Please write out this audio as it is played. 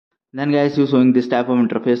Then guys, you showing this type of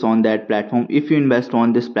interface on that platform. If you invest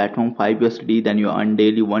on this platform 5 USD, then you earn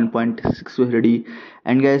daily 1.6 USD.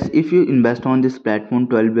 And guys, if you invest on this platform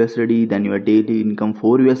 12 USD, then your daily income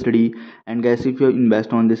 4 USD. And guys, if you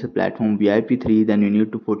invest on this platform VIP 3, then you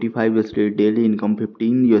need to 45 USD, daily income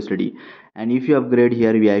 15 USD. And if you upgrade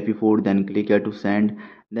here VIP 4, then click here to send,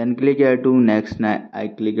 then click here to next. I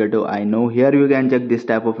click here to I know. Here you can check this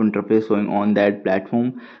type of interface showing on that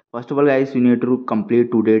platform. First of all guys, you need to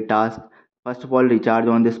complete today task. First of all, recharge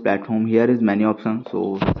on this platform. Here is many options,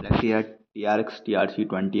 so select here TRX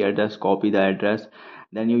TRC20 address, copy the address,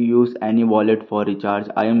 then you use any wallet for recharge.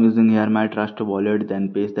 I am using here my trust wallet,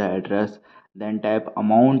 then paste the address, then type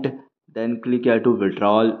amount, then click here to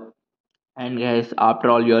withdrawal. And guys, after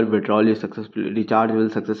all your withdrawal is successfully, recharge will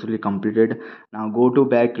successfully completed. Now go to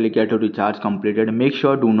back, click here to recharge completed. Make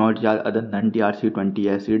sure do not charge other than TRC20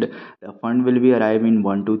 acid. The fund will be arrive in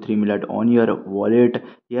 1 to 3 minutes on your wallet.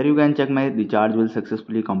 Here you can check my recharge will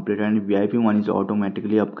successfully completed and VIP 1 is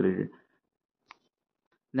automatically upgraded.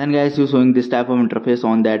 Then guys, you showing this type of interface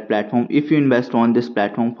on that platform. If you invest on this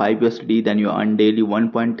platform 5 USD, then you earn daily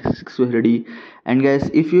 1.6 USD. And guys,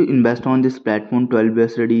 if you invest on this platform 12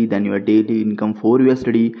 USD, then your daily income 4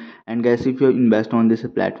 USD. And guys, if you invest on this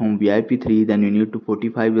platform VIP 3, then you need to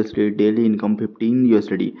 45 USD, daily income 15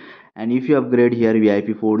 USD. And if you upgrade here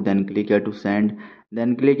VIP 4, then click here to send,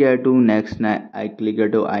 then click here to next. I click here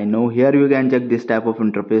to I know. Here you can check this type of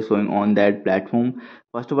interface showing on that platform.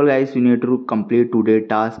 First of all guys, you need to complete today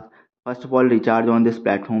task. First of all, recharge on this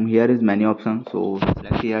platform. Here is many options, so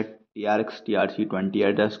select here TRX TRC20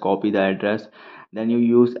 address, copy the address, then you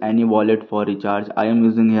use any wallet for recharge. I am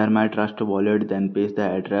using here my trust wallet, then paste the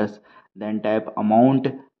address, then type amount,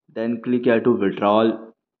 then click here to withdrawal.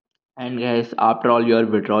 And guys, after all your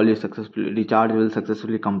withdrawal is successfully, recharge will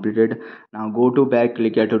successfully completed. Now go to back,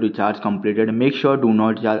 click here to recharge completed. Make sure do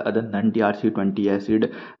not charge other than TRC20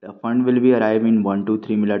 acid. The fund will be arrive in 1 to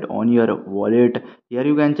 3 minutes on your wallet. Here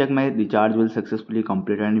you can check my recharge will successfully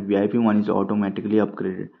completed and VIP 1 is automatically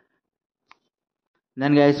upgraded.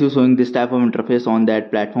 Then guys, you showing this type of interface on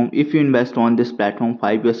that platform. If you invest on this platform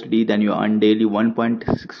 5 USD, then you earn daily 1.6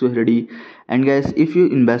 USD. And guys, if you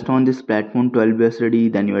invest on this platform 12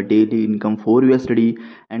 USD, then your daily income 4 USD.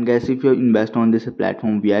 And guys, if you invest on this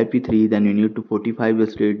platform VIP 3, then you need to 45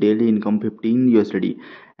 USD, daily income 15 USD.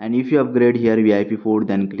 And if you upgrade here VIP 4,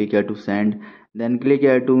 then click here to send, then click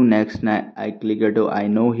here to next. I click here to I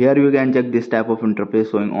know. Here you can check this type of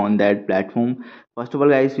interface showing on that platform. First of all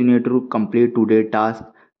guys, you need to complete today task.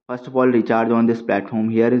 First of all, recharge on this platform.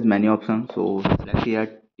 Here is many options, so select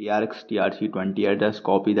here TRX TRC20 address,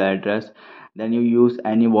 copy the address, then you use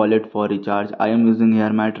any wallet for recharge. I am using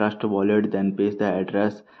here my trust wallet, then paste the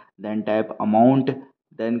address, then type amount,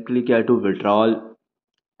 then click here to withdrawal.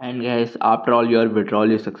 And guys, after all your withdrawal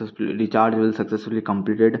is successfully, recharge will successfully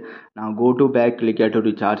completed. Now go to back, click here to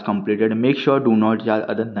recharge completed. Make sure do not charge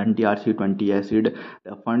other than TRC20 acid.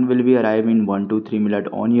 The fund will be arrive in 1 to 3 minutes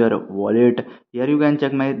on your wallet. Here you can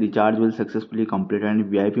check my recharge will successfully completed and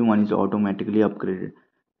VIP 1 is automatically upgraded.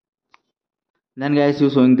 Then guys, you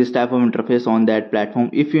showing this type of interface on that platform.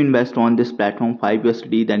 If you invest on this platform 5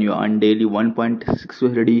 USD, then you earn daily 1.6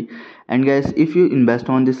 USD. And guys, if you invest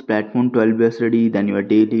on this platform 12 USD, then your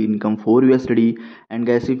daily income 4 USD. And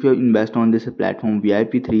guys, if you invest on this platform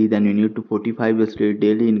VIP 3, then you need to 45 USD,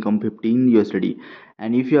 daily income 15 USD.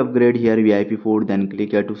 And if you upgrade here VIP 4, then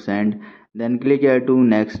click here to send, then click here to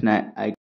next. I